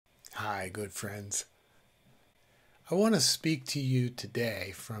Hi, good friends. I want to speak to you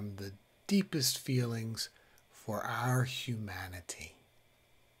today from the deepest feelings for our humanity,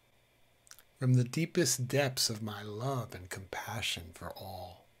 from the deepest depths of my love and compassion for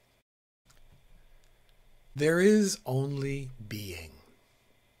all. There is only being.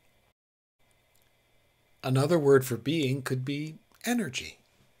 Another word for being could be energy.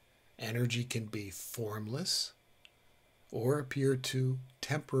 Energy can be formless or appear to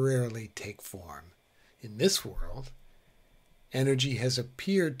temporarily take form. In this world, energy has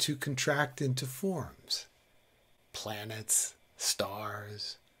appeared to contract into forms. Planets,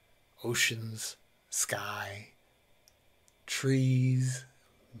 stars, oceans, sky, trees,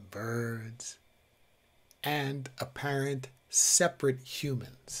 birds, and apparent separate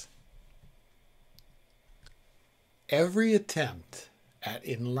humans. Every attempt at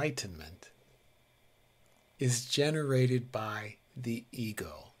enlightenment is generated by the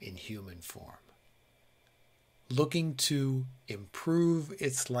ego in human form, looking to improve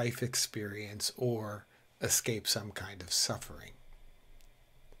its life experience or escape some kind of suffering.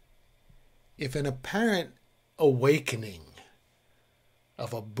 If an apparent awakening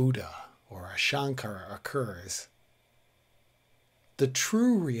of a Buddha or a Shankara occurs, the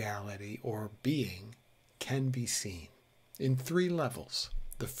true reality or being can be seen in three levels.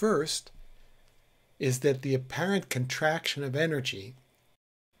 The first is that the apparent contraction of energy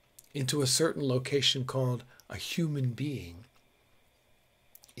into a certain location called a human being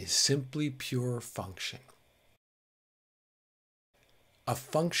is simply pure function. A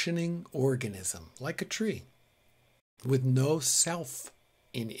functioning organism, like a tree, with no self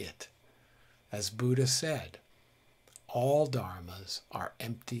in it. As Buddha said, all dharmas are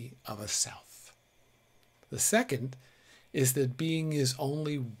empty of a self. The second is that being is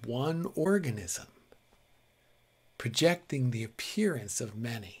only one organism, projecting the appearance of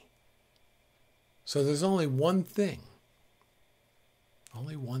many. So there's only one thing,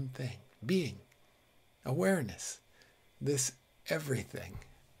 being, awareness, this everything.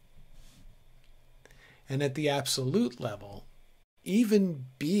 And at the absolute level, even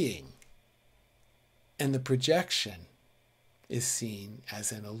being and the projection is seen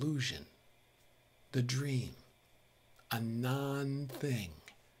as an illusion, the dream, a non-thing.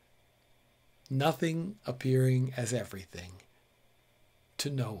 Nothing appearing as everything to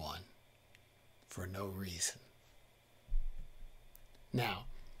no one for no reason. Now,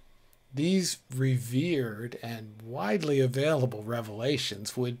 these revered and widely available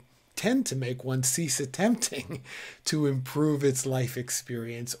revelations would tend to make one cease attempting to improve its life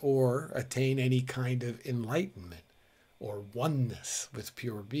experience or attain any kind of enlightenment or oneness with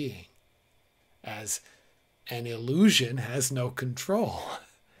pure being, as an illusion has no control.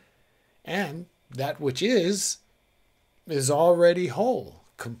 And that which is already whole,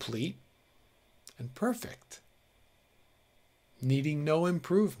 complete, and perfect, needing no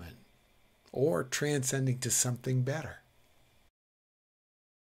improvement or transcending to something better.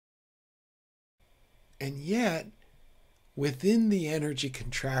 And yet, within the energy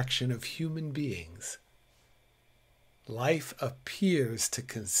contraction of human beings, life appears to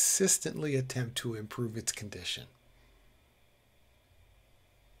consistently attempt to improve its condition.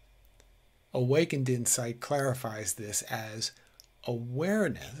 Awakened insight clarifies this as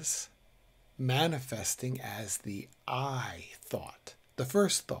awareness manifesting as the I thought, the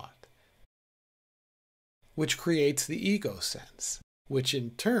first thought, which creates the ego sense, which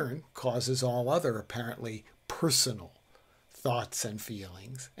in turn causes all other apparently personal thoughts and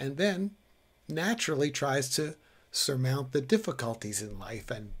feelings, and then naturally tries to surmount the difficulties in life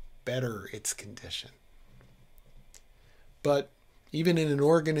and better its condition. But even in an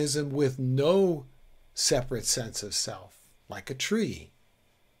organism with no separate sense of self, like a tree,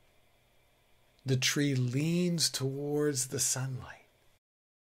 the tree leans towards the sunlight.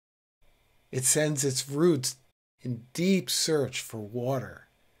 It sends its roots in deep search for water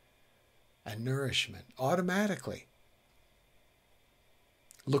and nourishment automatically,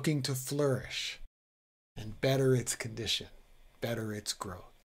 looking to flourish and better its condition, better its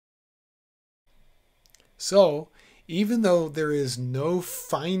growth. So, even though there is no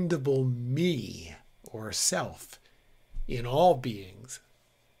findable me or self in all beings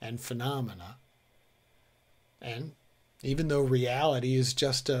and phenomena, and even though reality is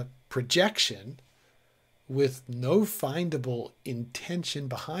just a projection with no findable intention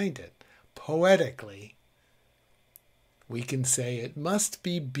behind it, poetically, we can say it must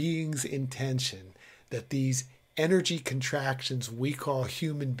be being's intention that these energy contractions we call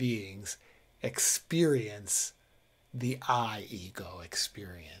human beings experience the I ego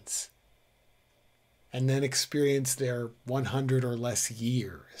experience, and then experience their 100 or less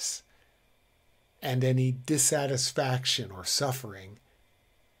years and any dissatisfaction or suffering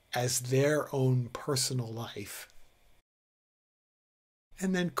as their own personal life,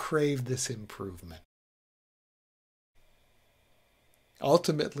 and then crave this improvement.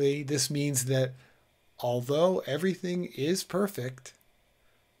 Ultimately, this means that although everything is perfect,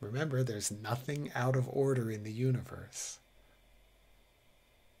 remember, there's nothing out of order in the universe.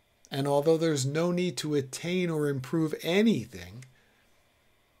 And although there's no need to attain or improve anything,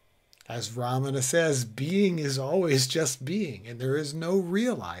 as Ramana says, being is always just being, and there is no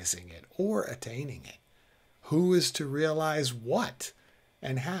realizing it or attaining it. Who is to realize what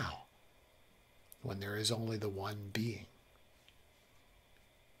and how when there is only the one being?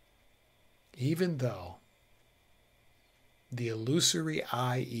 Even though the illusory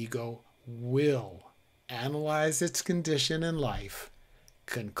I ego will analyze its condition in life,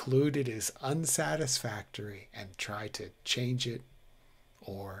 conclude it is unsatisfactory, and try to change it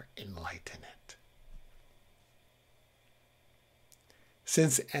or enlighten it.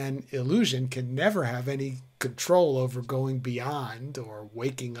 Since an illusion can never have any control over going beyond or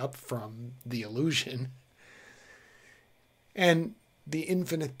waking up from the illusion, and the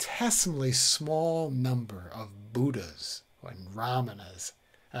infinitesimally small number of Buddhas and Ramanas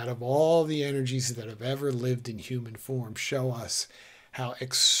out of all the energies that have ever lived in human form show us how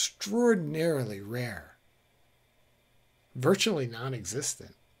extraordinarily rare, virtually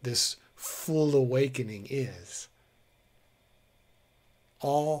non-existent, this full awakening is.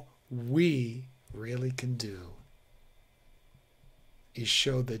 All we really can do is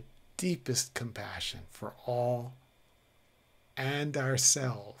show the deepest compassion for all and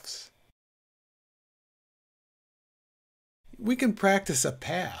ourselves. We can practice a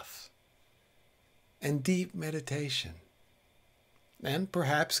path and deep meditation, and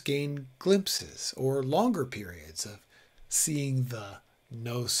perhaps gain glimpses or longer periods of seeing the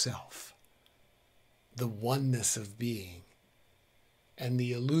no-self, the oneness of being, and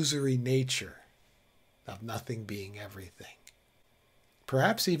the illusory nature of nothing being everything.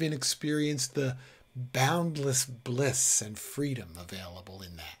 Perhaps even experience the boundless bliss and freedom available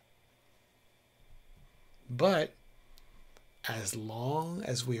in that. But as long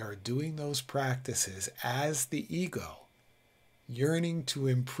as we are doing those practices as the ego, yearning to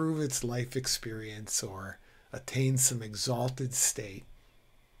improve its life experience or attain some exalted state,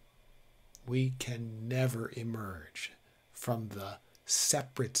 we can never emerge from the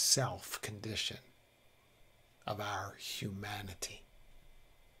separate self condition of our humanity.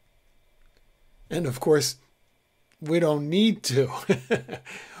 And of course, we don't need to.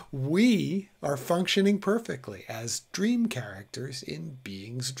 We are functioning perfectly as dream characters in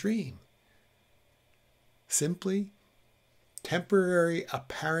Being's dream. Simply temporary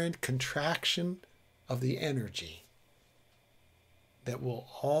apparent contraction of the energy that will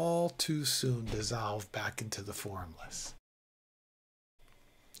all too soon dissolve back into the formless.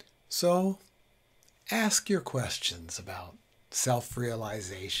 So, ask your questions about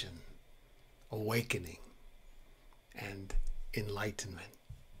self-realization, awakening, and enlightenment.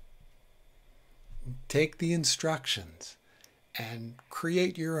 Take the instructions and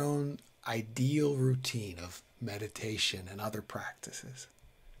create your own ideal routine of meditation and other practices.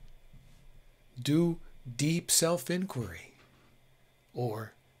 Do deep self-inquiry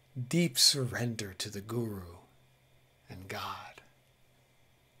or deep surrender to the Guru and God.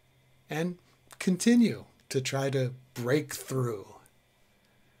 And continue to try to break through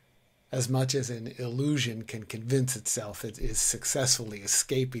as much as an illusion can convince itself it is successfully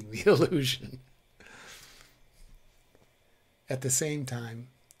escaping the illusion. At the same time,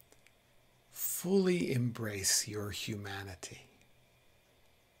 fully embrace your humanity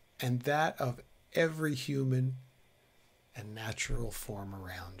and that of every human and natural form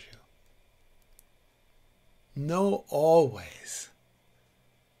around you. Know always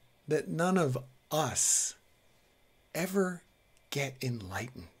that none of us ever get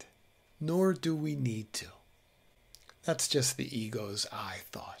enlightened, nor do we need to. That's just the ego's I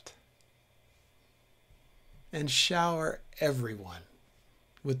thought. And shower everyone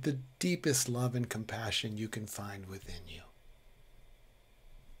with the deepest love and compassion you can find within you.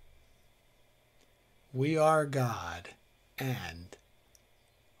 We are God, and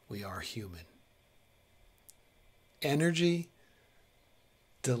we are human. Energy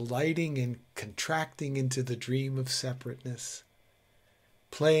delighting in contracting into the dream of separateness,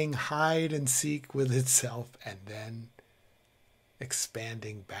 playing hide and seek with itself, and then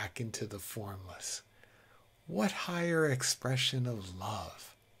expanding back into the formless. What higher expression of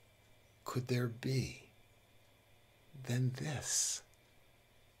love could there be than this?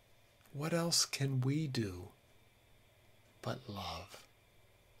 What else can we do but love?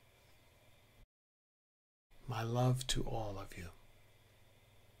 My love to all of you.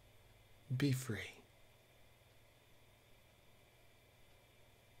 Be free.